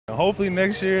hopefully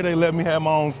next year they let me have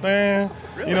my own stand.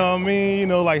 Really? You know what I mean? You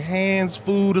know, like hands,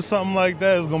 food, or something like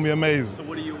that. It's gonna be amazing. So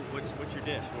what's your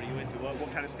dish? What are you into?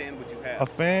 What kind of stand would you A have?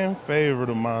 fan favorite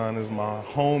of mine is my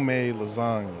homemade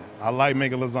lasagna. I like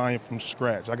making lasagna from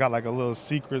scratch. I got like a little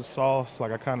secret sauce,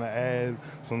 like I kind of add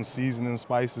some seasoning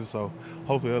spices, so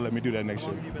hopefully they'll let me do that next How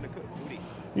long year. have you been a foodie?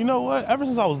 You know what? Ever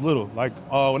since I was little, like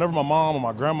whenever my mom or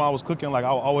my grandma was cooking, like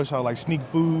I would always try to like sneak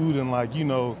food and like, you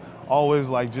know, always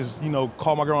like just, you know,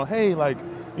 call my grandma, hey, like,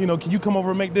 you know, can you come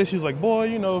over and make this? She's like, boy,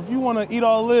 you know, if you want to eat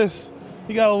all this,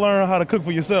 you got to learn how to cook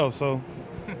for yourself. So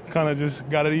kind of just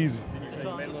got it easy.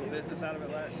 So you made a little business out of it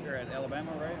last year at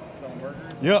Alabama, right? Selling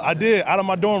burgers? Yeah, I did, out of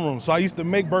my dorm room. So I used to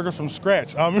make burgers from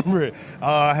scratch. I remember it.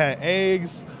 I had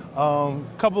eggs,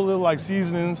 couple of like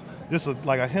seasonings, just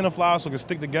like a hint of flour so it could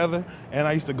stick together. And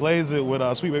I used to glaze it with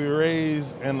Sweet Baby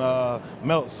Ray's and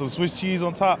melt some Swiss cheese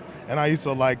on top. And I used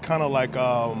to like kind of like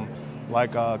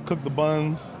cook the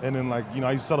buns. And then like, you know,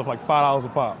 I used to sell it for like $5 a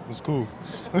pop. It was cool.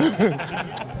 Did you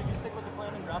stick with the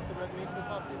plan and drop the red meat this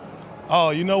offseason? Oh,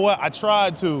 you know what? I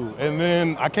tried to, and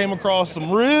then I came across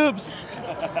some ribs,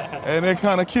 and it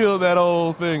kind of killed that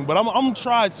whole thing. But I'm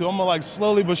trying to. I'm gonna like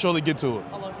slowly but surely get to it.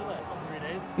 How long did you last? Like 3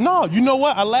 days? No, you know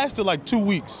what? I lasted like 2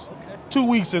 weeks. Okay. 2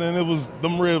 weeks, and then it was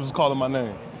them ribs calling my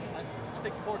name. I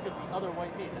think pork is the other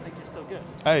white meat. I think you're still good.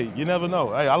 Hey, you never know.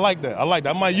 Hey, I like that. I like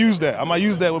that. I might use that. I might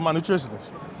use that with my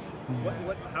nutritionist.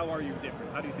 How are you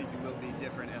different? How do you think you will be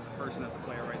different as a person, as a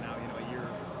player right now? You know, a year,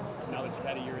 now that you've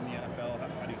had a year in the NFL,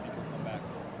 how do you think you'll come back?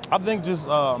 I think just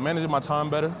managing my time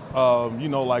better. You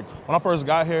know, like when I first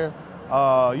got here,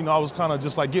 you know, I was kind of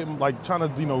just like trying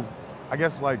to, you know, I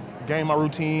guess like gain my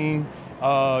routine,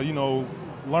 you know,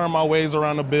 learn my ways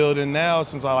around the building. Now,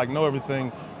 since I like know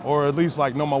everything, or at least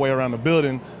like know my way around the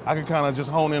building, I can kind of just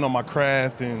hone in on my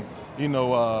craft and, you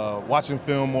know, watching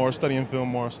film more, studying film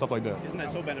more, stuff like that. Isn't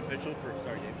that so beneficial for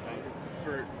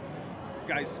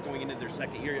guys going into their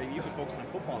second year? You can focus on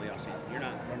football the offseason. You're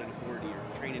not running a 40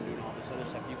 or training, doing all this other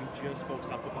stuff. You can just focus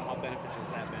on football. How beneficial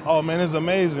has that been? Oh man, it's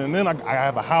amazing. And then I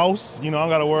have a house, you know, I don't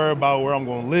gotta worry about where I'm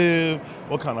gonna live,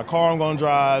 what kind of car I'm gonna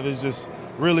drive. It's just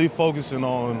really focusing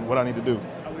on what I need to do.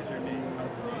 How is your name?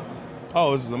 How's the name?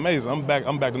 Oh, this is amazing. I'm back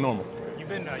to normal. You've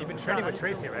been training with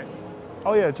Tracy, right?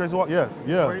 Oh yeah, Tracy Walker, yes,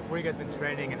 yeah. Where you guys been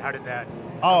training, and how did that?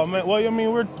 Oh man, well I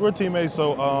mean we're teammates.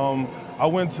 So I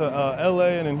went to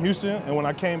LA and in Houston, and when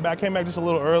I came back just a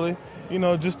little early, you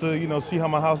know, just to, you know, see how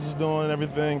my house is doing and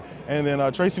everything. And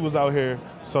then Tracy was out here,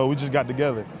 so we just got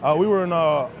together. We were in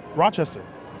Rochester.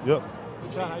 Yep.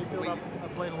 Sean, how you feel about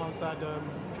playing alongside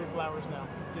Trey Flowers now,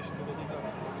 in addition to the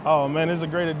defense? Oh man, it's a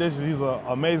great addition. He's an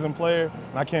amazing player,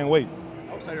 and I can't wait.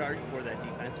 How excited are you for that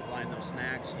defensive line, those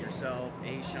snacks, yourself,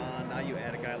 Ashawn, now you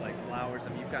add a guy like Flowers. I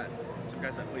mean, you've got some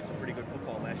guys that played some pretty good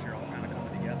football last year all kind of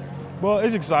coming together. Well,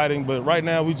 it's exciting, but right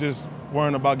now we just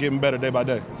worrying about getting better day by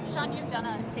day. Sean, you've done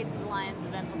a Taste of the Lions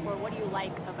event before. What do you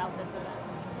like about this event?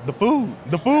 The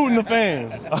food and the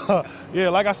fans. Yeah,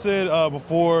 like I said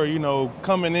before, you know,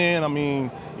 coming in, I mean,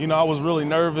 you know, I was really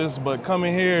nervous, but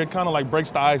coming here, it kind of like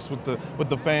breaks the ice with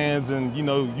the fans, and you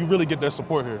know, you really get their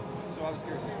support here. So I was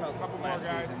curious about last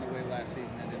season, the way last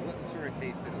season ended. What sort of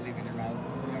taste did it leave in your mouth,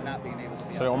 you know, not being able to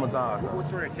be Say it one more time. What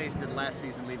sort of taste did last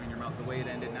season leave in your mouth, the way it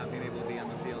ended, not being able to be on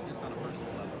the field, just on a personal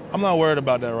level? I'm not worried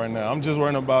about that right now. I'm just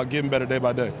worried about getting better day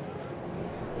by day.